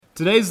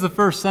Today's the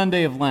first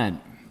Sunday of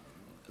Lent,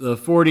 the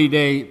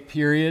 40-day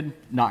period,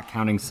 not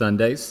counting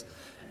Sundays,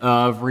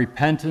 of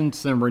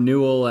repentance and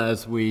renewal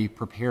as we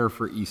prepare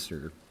for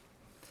Easter.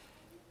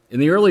 In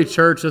the early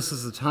church, this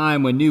is a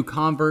time when new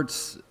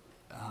converts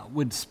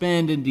would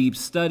spend in deep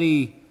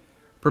study,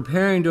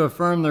 preparing to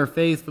affirm their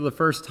faith for the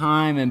first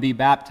time and be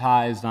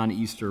baptized on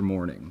Easter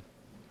morning.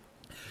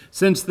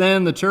 Since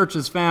then, the church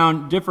has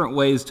found different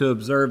ways to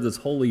observe this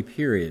holy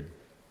period.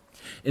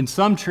 In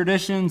some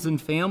traditions and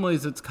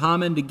families, it's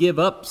common to give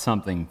up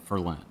something for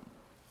Lent.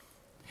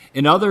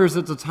 In others,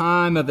 it's a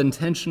time of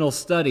intentional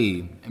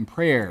study and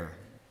prayer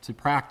to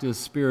practice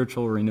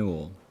spiritual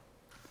renewal.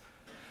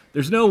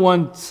 There's no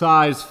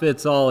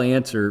one-size-fits-all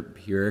answer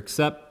here,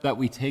 except that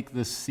we take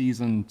this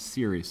season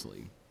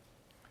seriously,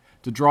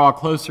 to draw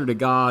closer to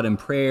God in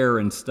prayer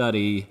and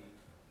study,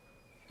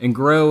 and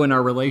grow in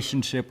our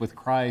relationship with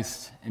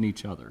Christ and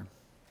each other.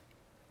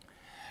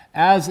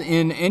 As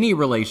in any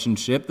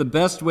relationship, the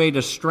best way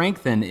to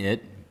strengthen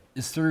it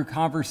is through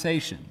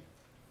conversation.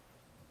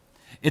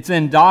 It's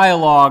in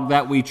dialogue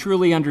that we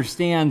truly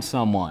understand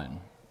someone,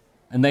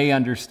 and they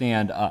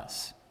understand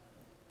us.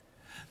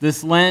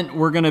 This Lent,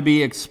 we're going to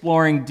be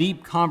exploring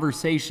deep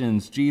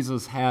conversations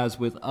Jesus has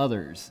with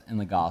others in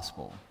the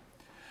gospel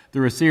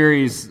through a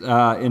series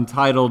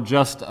entitled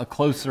Just a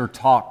Closer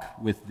Talk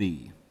with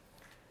Thee.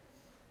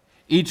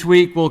 Each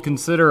week, we'll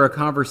consider a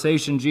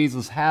conversation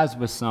Jesus has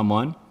with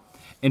someone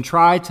and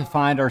try to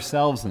find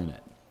ourselves in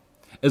it,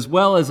 as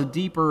well as a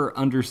deeper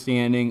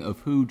understanding of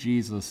who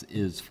Jesus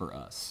is for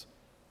us.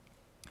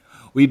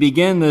 We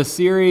begin this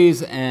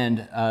series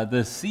and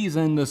this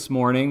season this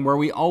morning where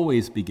we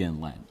always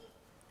begin Lent,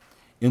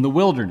 in the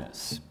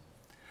wilderness,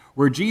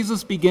 where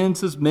Jesus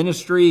begins his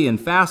ministry in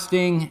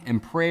fasting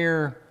and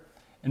prayer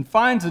and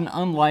finds an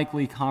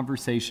unlikely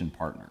conversation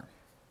partner,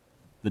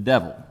 the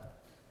devil.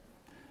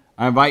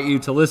 I invite you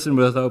to listen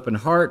with open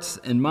hearts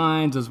and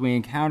minds as we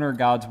encounter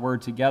God's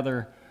word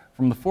together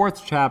from the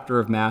 4th chapter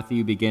of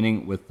Matthew,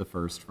 beginning with the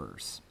first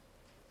verse.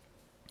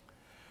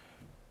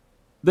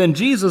 Then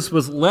Jesus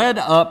was led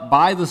up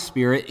by the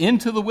Spirit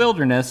into the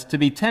wilderness to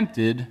be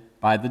tempted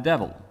by the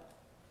devil.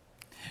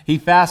 He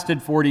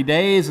fasted 40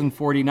 days and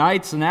 40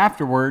 nights, and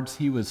afterwards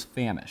he was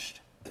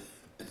famished.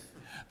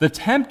 The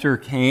tempter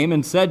came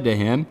and said to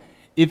him,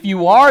 "If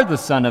you are the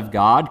Son of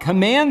God,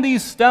 command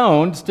these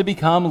stones to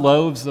become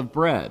loaves of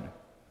bread."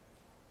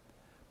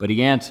 But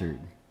he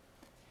answered,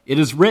 "It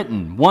is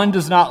written, one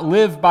does not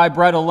live by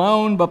bread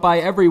alone, but by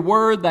every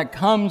word that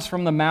comes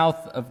from the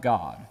mouth of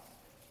God."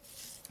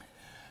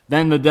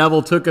 Then the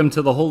devil took him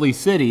to the holy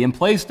city and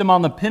placed him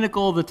on the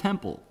pinnacle of the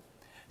temple,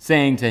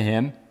 saying to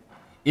him,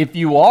 "If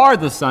you are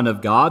the Son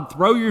of God,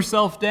 throw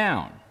yourself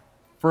down,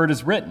 for it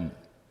is written,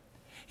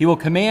 He will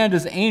command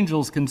His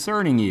angels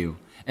concerning you,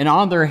 and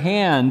on their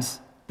hands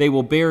they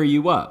will bear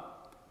you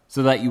up,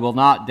 so that you will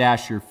not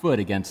dash your foot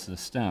against a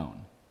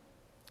stone."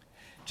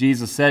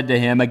 Jesus said to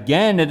him,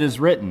 "Again it is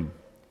written,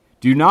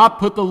 do not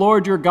put the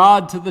Lord your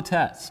God to the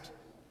test."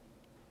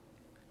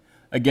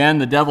 Again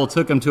the devil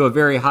took him to a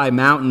very high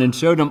mountain and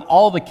showed him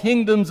all the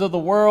kingdoms of the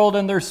world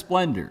and their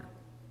splendor.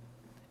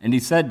 And he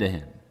said to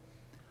him,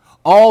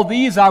 "All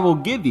these I will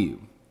give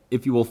you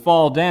if you will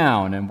fall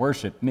down and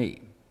worship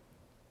me."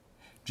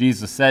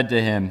 Jesus said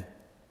to him,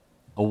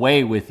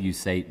 "Away with you,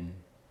 Satan,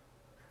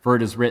 for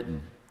it is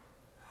written,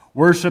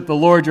 worship the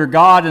Lord your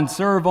God and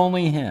serve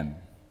only him."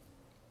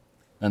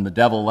 Then the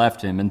devil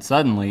left him, and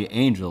suddenly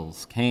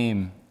angels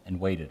came and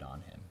waited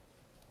on him.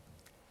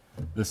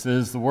 This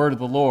is the word of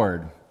the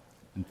Lord,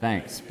 and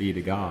thanks be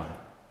to God.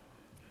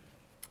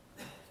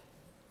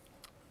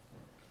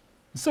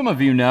 Some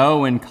of you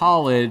know, in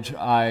college,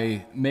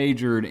 I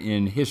majored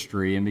in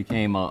history and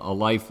became a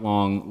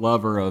lifelong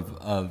lover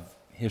of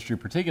history,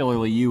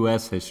 particularly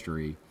U.S.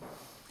 history.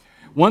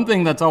 One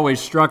thing that's always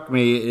struck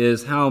me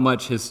is how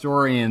much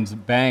historians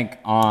bank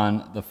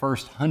on the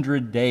first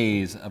 100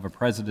 days of a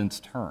president's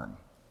term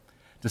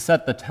to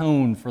set the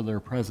tone for their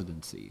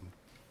presidency.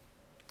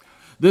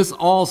 This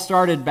all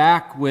started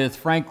back with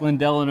Franklin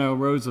Delano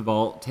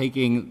Roosevelt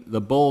taking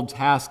the bold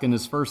task in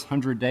his first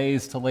 100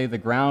 days to lay the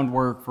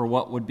groundwork for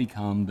what would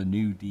become the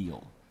New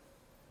Deal.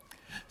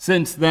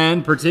 Since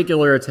then,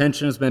 particular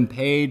attention has been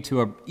paid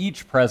to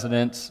each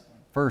president's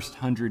first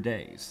 100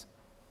 days,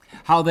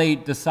 how they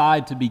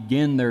decide to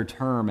begin their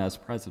term as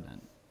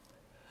president,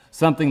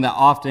 something that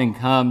often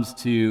comes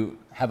to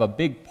have a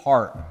big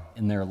part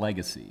in their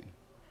legacy.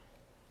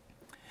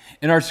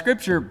 In our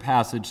scripture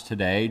passage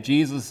today,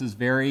 Jesus is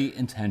very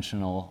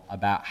intentional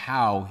about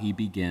how he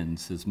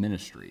begins his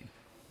ministry.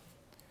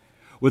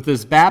 With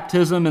his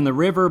baptism in the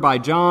river by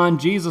John,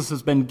 Jesus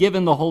has been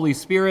given the Holy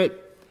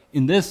Spirit,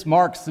 and this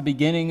marks the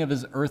beginning of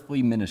his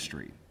earthly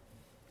ministry.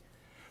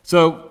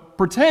 So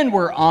pretend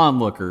we're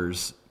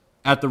onlookers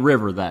at the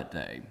river that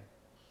day.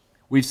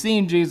 We've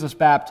seen Jesus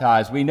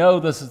baptized. We know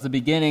this is the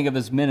beginning of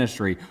his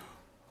ministry.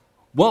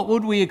 What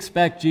would we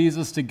expect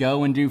Jesus to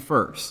go and do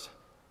first?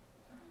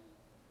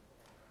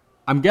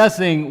 I'm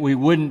guessing we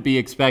wouldn't be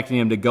expecting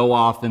him to go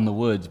off in the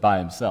woods by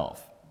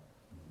himself.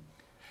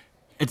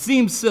 It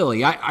seems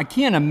silly. I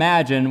can't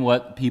imagine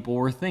what people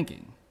were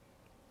thinking.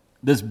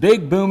 This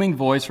big booming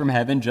voice from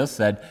heaven just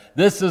said,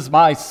 "This is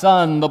my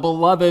son, the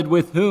beloved,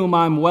 with whom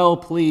I'm well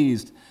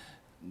pleased."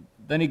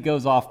 Then he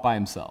goes off by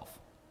himself.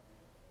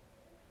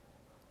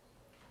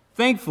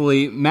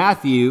 Thankfully,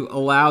 Matthew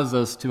allows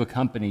us to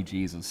accompany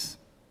Jesus,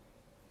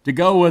 to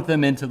go with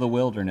him into the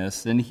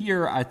wilderness. And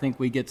here I think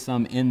we get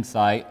some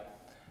insight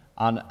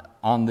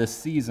on this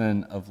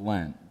season of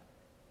Lent.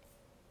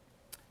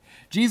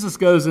 Jesus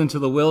goes into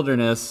the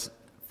wilderness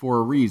for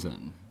a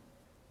reason,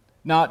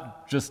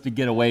 not just to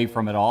get away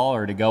from it all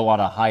or to go on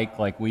a hike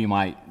like we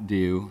might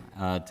do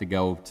to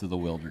go to the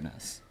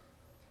wilderness.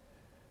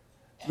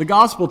 The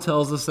gospel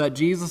tells us that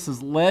Jesus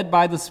is led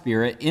by the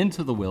Spirit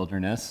into the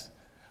wilderness.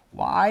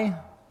 Why?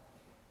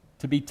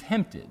 To be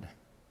tempted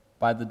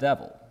by the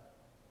devil.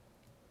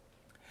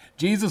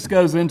 Jesus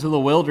goes into the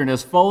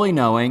wilderness fully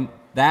knowing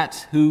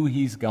that's who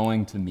he's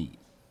going to meet.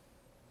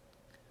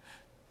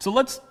 So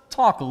let's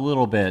talk a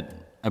little bit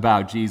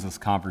about Jesus'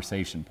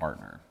 conversation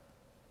partner.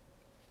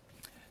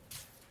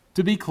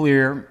 To be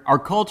clear, our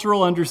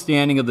cultural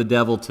understanding of the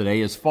devil today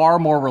is far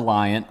more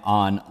reliant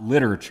on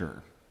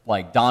literature,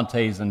 like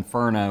Dante's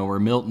Inferno or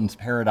Milton's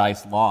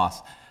Paradise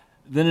Lost,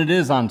 than it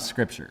is on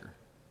Scripture.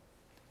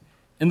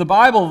 In the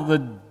Bible, the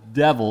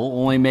devil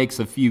only makes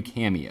a few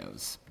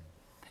cameos,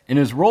 and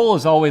his role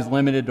is always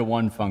limited to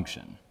one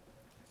function: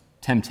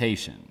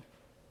 temptation.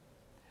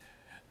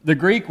 The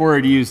Greek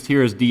word used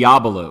here is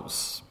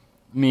diabolos,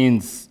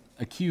 means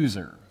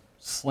accuser,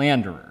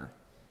 slanderer.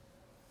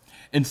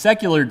 In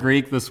secular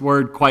Greek, this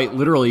word quite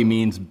literally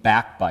means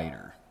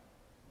backbiter.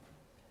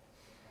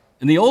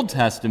 In the Old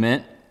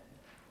Testament,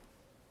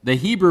 the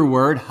Hebrew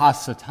word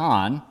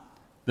hasatan,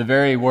 the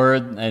very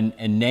word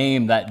and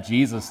name that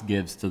Jesus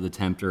gives to the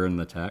tempter in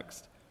the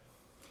text,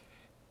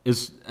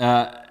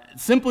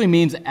 simply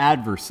means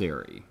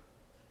adversary.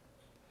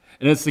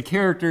 And it's the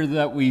character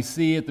that we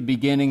see at the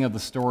beginning of the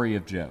story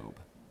of Job.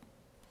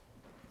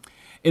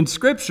 In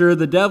Scripture,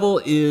 the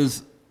devil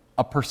is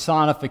a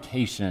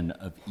personification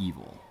of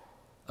evil,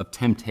 of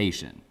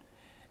temptation,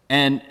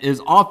 and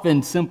is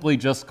often simply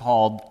just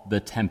called the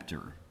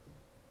tempter.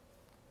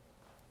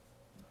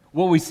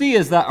 What we see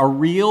is that a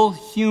real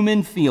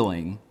human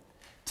feeling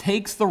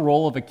takes the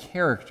role of a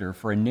character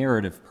for a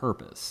narrative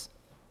purpose.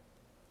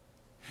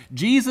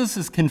 Jesus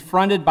is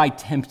confronted by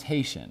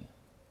temptation.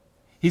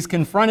 He's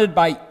confronted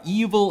by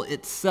evil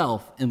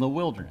itself in the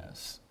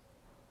wilderness.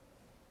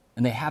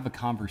 And they have a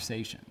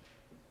conversation.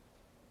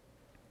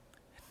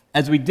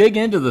 As we dig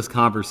into this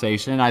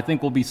conversation, I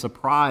think we'll be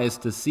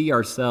surprised to see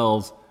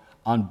ourselves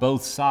on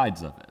both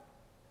sides of it.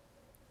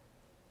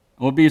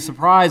 We'll be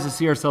surprised to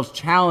see ourselves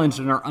challenged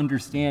in our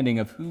understanding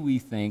of who we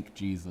think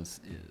Jesus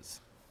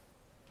is.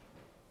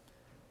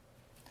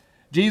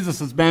 Jesus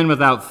has been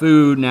without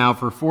food now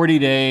for 40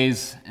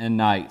 days and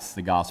nights,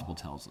 the gospel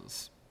tells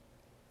us.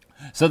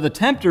 So the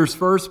tempter's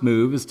first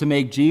move is to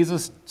make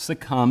Jesus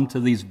succumb to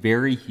these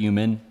very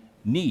human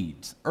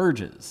needs,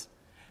 urges,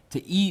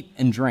 to eat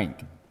and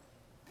drink.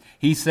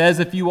 He says,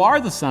 "If you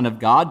are the Son of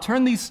God,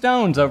 turn these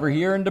stones over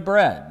here into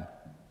bread."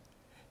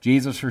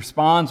 Jesus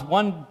responds,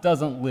 "One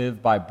doesn't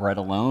live by bread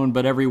alone,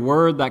 but every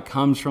word that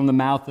comes from the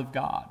mouth of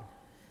God."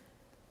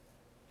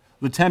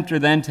 The tempter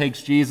then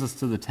takes Jesus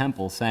to the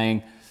temple,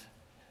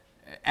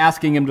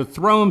 asking him to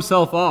throw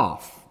himself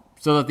off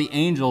so that the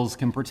angels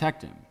can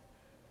protect him.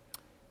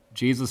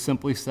 Jesus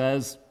simply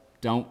says,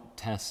 "Don't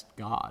test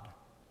God."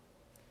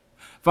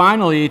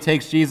 Finally, he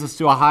takes Jesus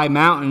to a high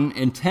mountain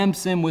and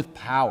tempts him with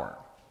power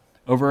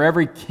over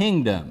every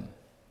kingdom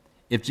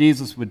if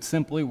Jesus would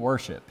simply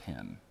worship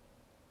him.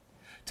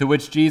 To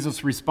which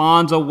Jesus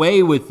responds,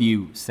 "Away with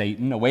you,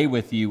 Satan, away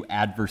with you,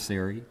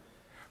 adversary.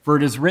 For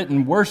it is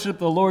written, 'Worship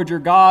the Lord your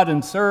God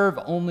and serve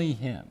only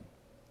him.'"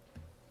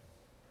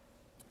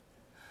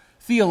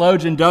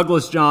 Theologian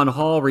Douglas John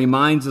Hall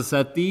reminds us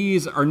that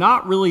these are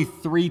not really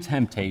three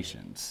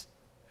temptations,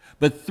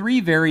 but three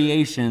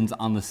variations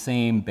on the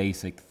same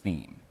basic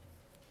theme.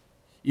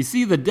 You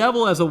see, the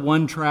devil has a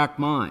one-track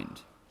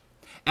mind.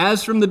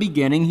 As from the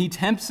beginning, he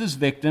tempts his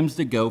victims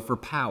to go for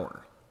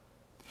power.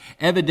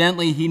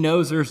 Evidently, he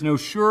knows there's no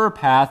surer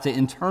path to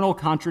internal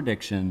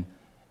contradiction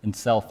and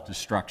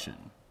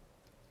self-destruction.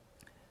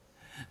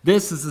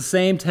 This is the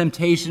same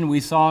temptation we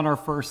saw in our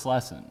first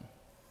lesson,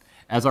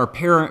 as our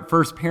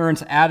first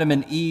parents, Adam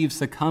and Eve,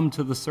 succumbed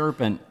to the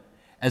serpent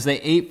as they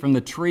ate from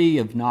the tree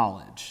of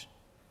knowledge,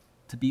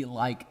 to be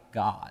like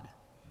God.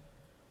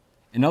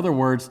 In other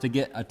words, to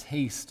get a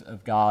taste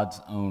of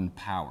God's own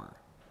power.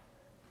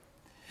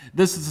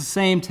 This is the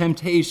same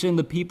temptation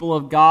the people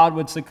of God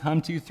would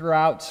succumb to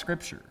throughout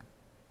Scripture.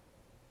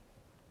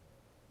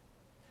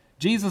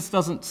 Jesus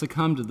doesn't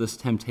succumb to this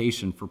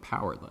temptation for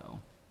power,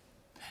 though.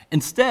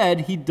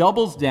 Instead, he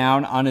doubles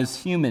down on his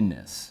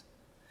humanness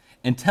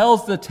and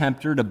tells the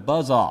tempter to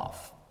buzz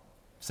off,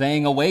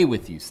 saying, "Away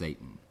with you,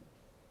 Satan."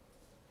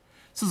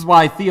 This is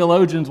why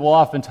theologians will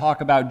often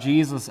talk about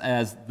Jesus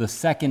as the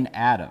second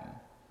Adam,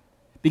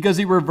 because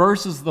he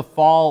reverses the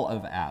fall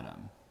of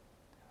Adam,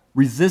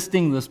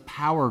 resisting this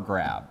power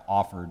grab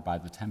offered by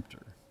the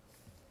tempter.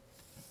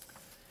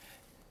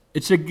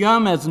 It should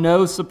come as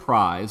no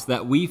surprise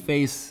that we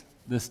face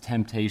this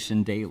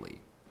temptation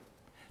daily,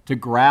 to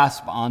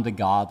grasp onto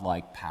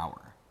God-like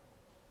power.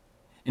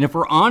 And if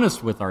we're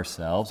honest with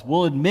ourselves,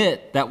 we'll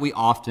admit that we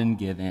often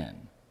give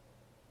in.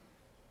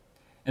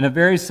 In a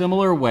very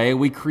similar way,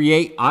 we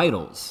create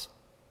idols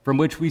from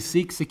which we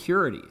seek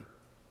security.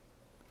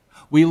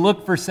 We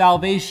look for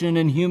salvation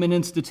in human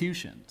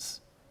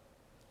institutions,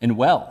 in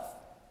wealth,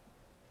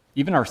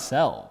 even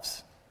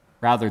ourselves,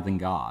 rather than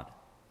God.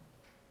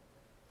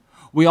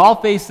 We all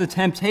face the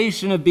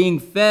temptation of being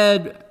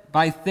fed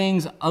by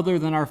things other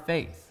than our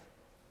faith.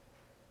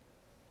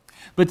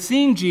 But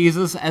seeing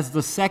Jesus as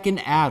the second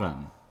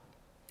Adam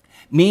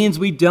means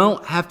we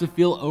don't have to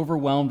feel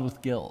overwhelmed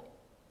with guilt.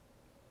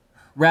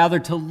 Rather,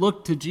 to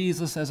look to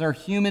Jesus as our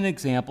human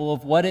example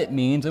of what it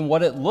means and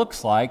what it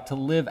looks like to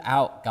live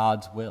out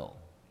God's will.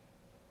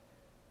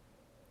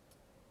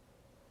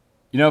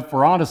 You know, if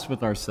we're honest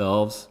with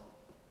ourselves,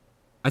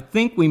 I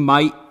think we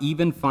might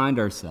even find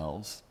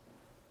ourselves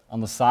on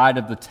the side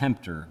of the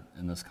tempter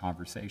in this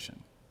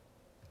conversation.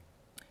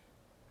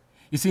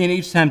 You see, in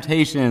each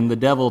temptation, the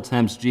devil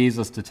tempts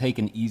Jesus to take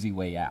an easy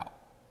way out,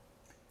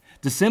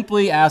 to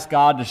simply ask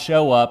God to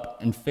show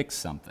up and fix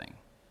something,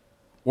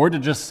 or to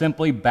just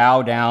simply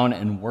bow down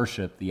and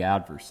worship the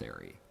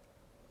adversary.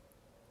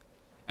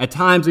 At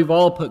times, we've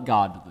all put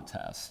God to the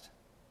test.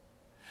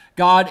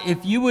 God,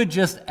 if you would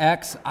just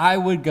X, I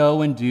would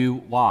go and do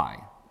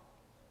Y.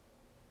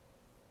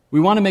 We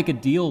want to make a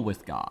deal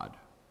with God.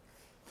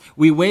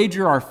 We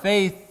wager our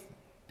faith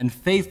and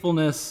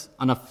faithfulness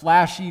on a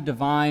flashy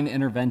divine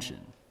intervention.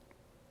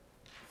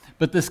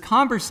 But this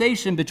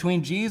conversation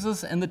between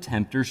Jesus and the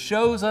tempter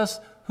shows us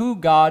who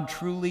God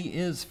truly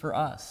is for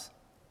us.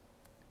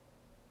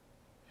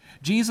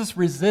 Jesus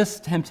resists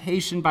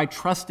temptation by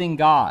trusting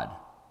God.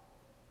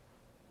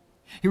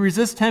 He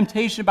resists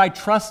temptation by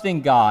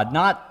trusting God,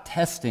 not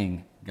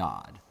testing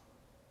God.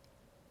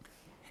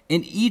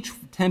 In each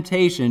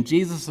temptation,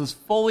 Jesus is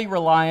fully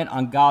reliant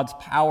on God's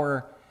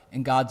power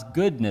and God's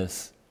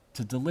goodness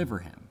to deliver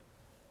him.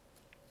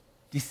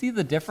 Do you see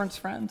the difference,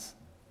 friends?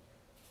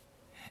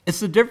 It's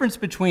the difference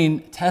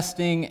between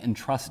testing and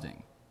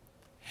trusting.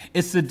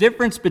 It's the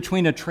difference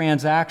between a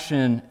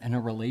transaction and a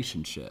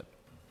relationship.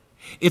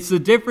 It's the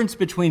difference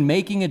between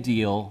making a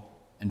deal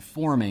and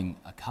forming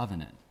a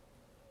covenant.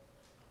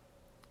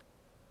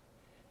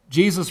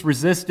 Jesus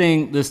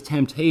resisting this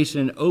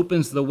temptation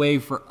opens the way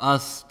for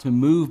us to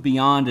move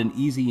beyond an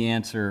easy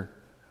answer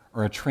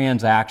or a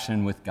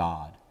transaction with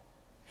God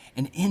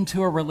and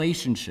into a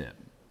relationship,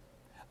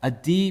 a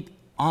deep,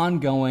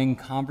 ongoing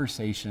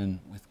conversation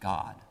with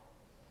God.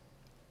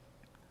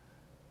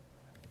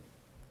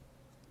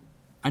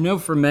 I know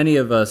for many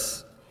of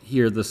us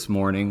here this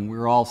morning,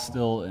 we're all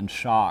still in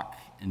shock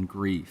and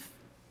grief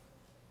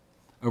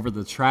over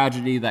the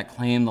tragedy that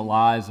claimed the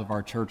lives of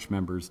our church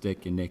members,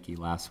 Dick and Nikki,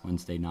 last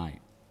Wednesday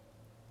night.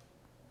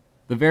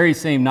 The very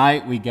same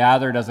night we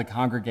gathered as a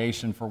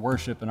congregation for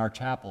worship in our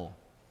chapel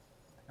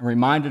and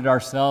reminded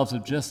ourselves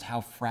of just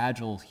how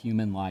fragile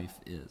human life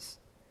is.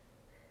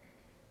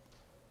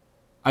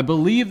 I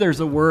believe there's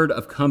a word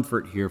of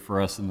comfort here for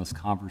us in this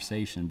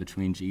conversation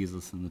between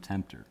Jesus and the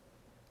tempter.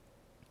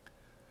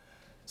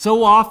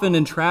 So often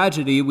in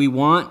tragedy, we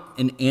want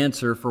an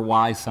answer for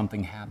why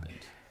something happened.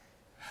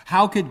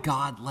 How could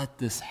God let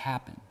this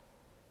happen?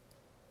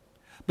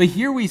 But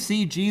here we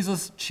see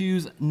Jesus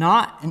choose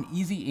not an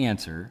easy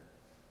answer.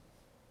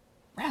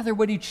 Rather,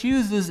 what he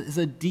chooses is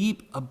a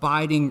deep,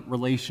 abiding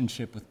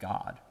relationship with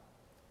God,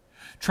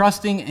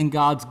 trusting in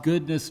God's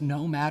goodness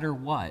no matter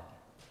what.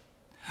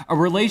 A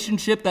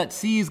relationship that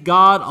sees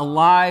God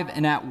alive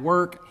and at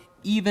work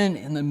even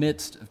in the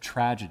midst of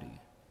tragedy,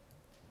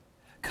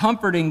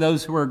 comforting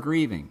those who are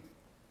grieving,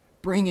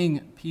 bringing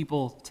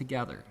people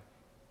together.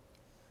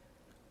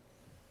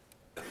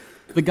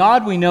 The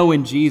God we know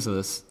in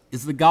Jesus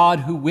is the God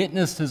who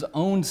witnessed his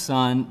own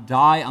Son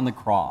die on the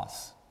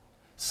cross,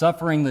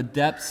 suffering the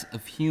depths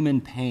of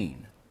human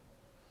pain.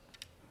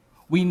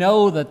 We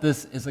know that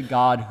this is a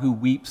God who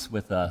weeps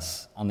with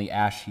us on the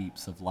ash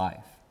heaps of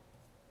life.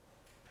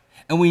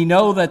 And we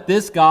know that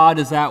this God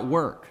is at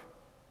work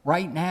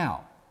right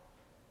now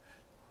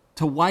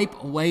to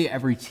wipe away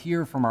every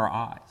tear from our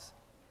eyes.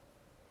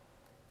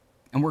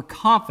 And we're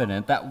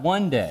confident that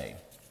one day,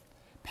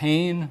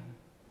 pain,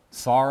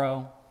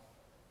 sorrow,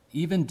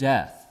 even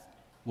death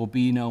will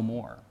be no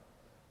more.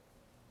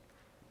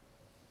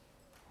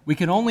 We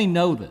can only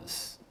know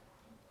this.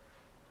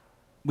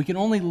 We can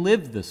only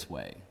live this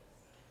way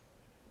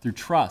through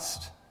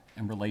trust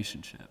and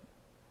relationship.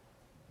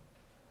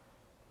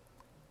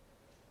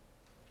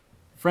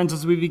 Friends,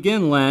 as we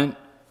begin Lent,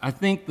 I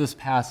think this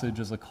passage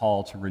is a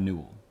call to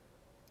renewal.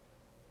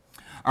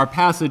 Our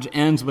passage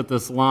ends with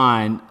this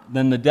line,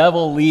 "Then the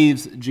devil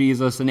leaves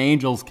Jesus and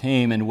angels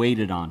came and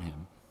waited on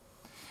him."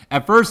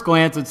 At first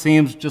glance, it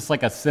seems just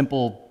like a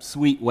simple,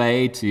 sweet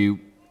way to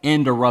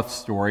end a rough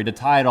story, to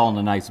tie it all in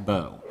a nice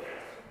bow.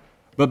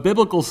 But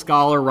biblical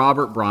scholar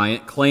Robert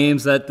Bryant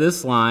claims that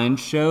this line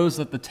shows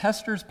that the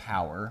tester's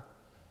power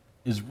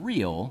is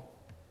real,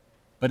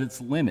 but it's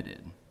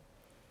limited.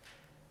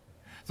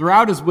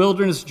 Throughout his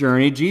wilderness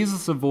journey,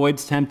 Jesus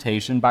avoids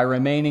temptation by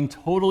remaining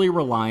totally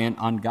reliant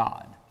on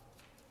God.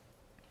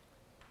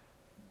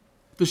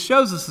 What this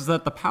shows us is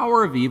that the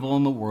power of evil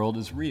in the world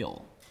is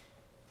real.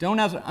 Don't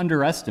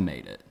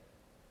underestimate it.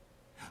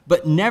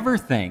 But never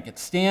think it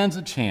stands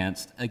a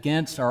chance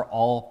against our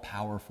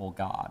all-powerful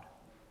God.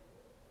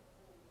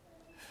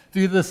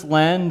 Through this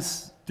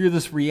lens, through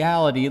this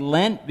reality,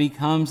 Lent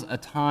becomes a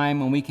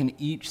time when we can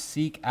each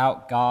seek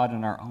out God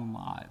in our own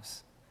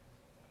lives.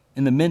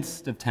 In the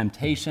midst of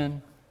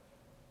temptation,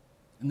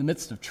 in the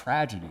midst of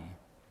tragedy,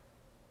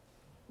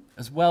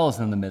 as well as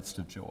in the midst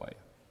of joy.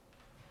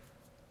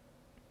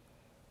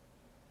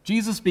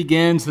 Jesus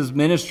begins his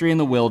ministry in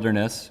the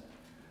wilderness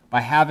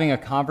by having a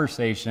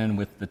conversation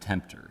with the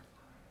tempter.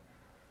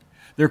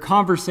 Their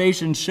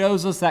conversation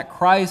shows us that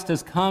Christ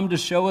has come to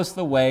show us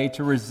the way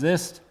to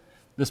resist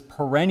this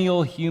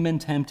perennial human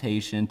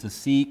temptation to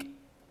seek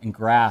and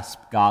grasp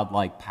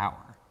God-like power.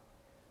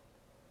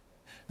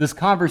 This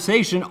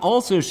conversation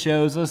also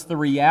shows us the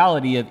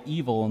reality of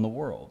evil in the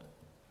world.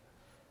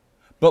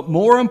 But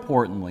more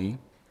importantly,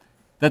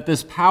 that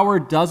this power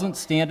doesn't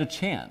stand a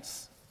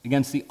chance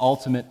against the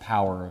ultimate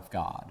power of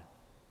God.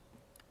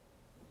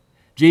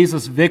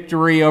 Jesus'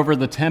 victory over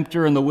the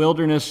tempter in the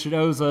wilderness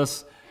shows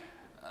us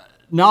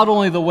not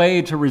only the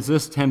way to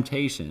resist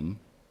temptation,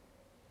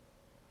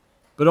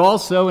 but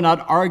also, and I'd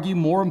argue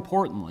more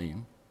importantly,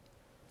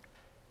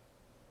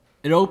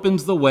 it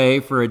opens the way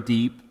for a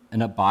deep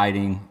and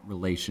abiding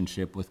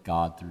relationship with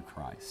God through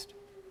Christ.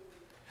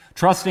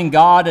 Trusting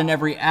God in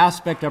every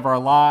aspect of our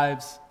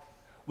lives,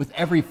 with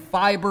every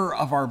fiber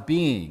of our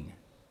being.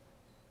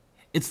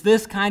 It's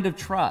this kind of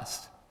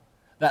trust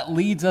that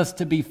leads us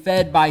to be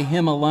fed by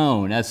Him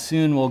alone, as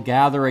soon we'll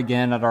gather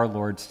again at our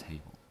Lord's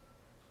table.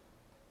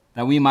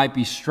 That we might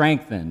be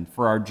strengthened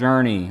for our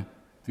journey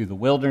through the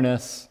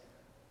wilderness,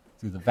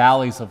 through the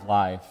valleys of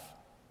life,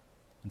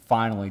 and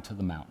finally to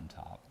the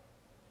mountaintop.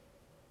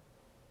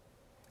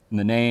 In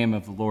the name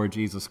of the Lord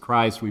Jesus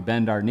Christ, we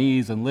bend our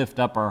knees and lift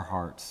up our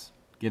hearts,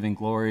 giving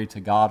glory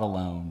to God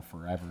alone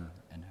forever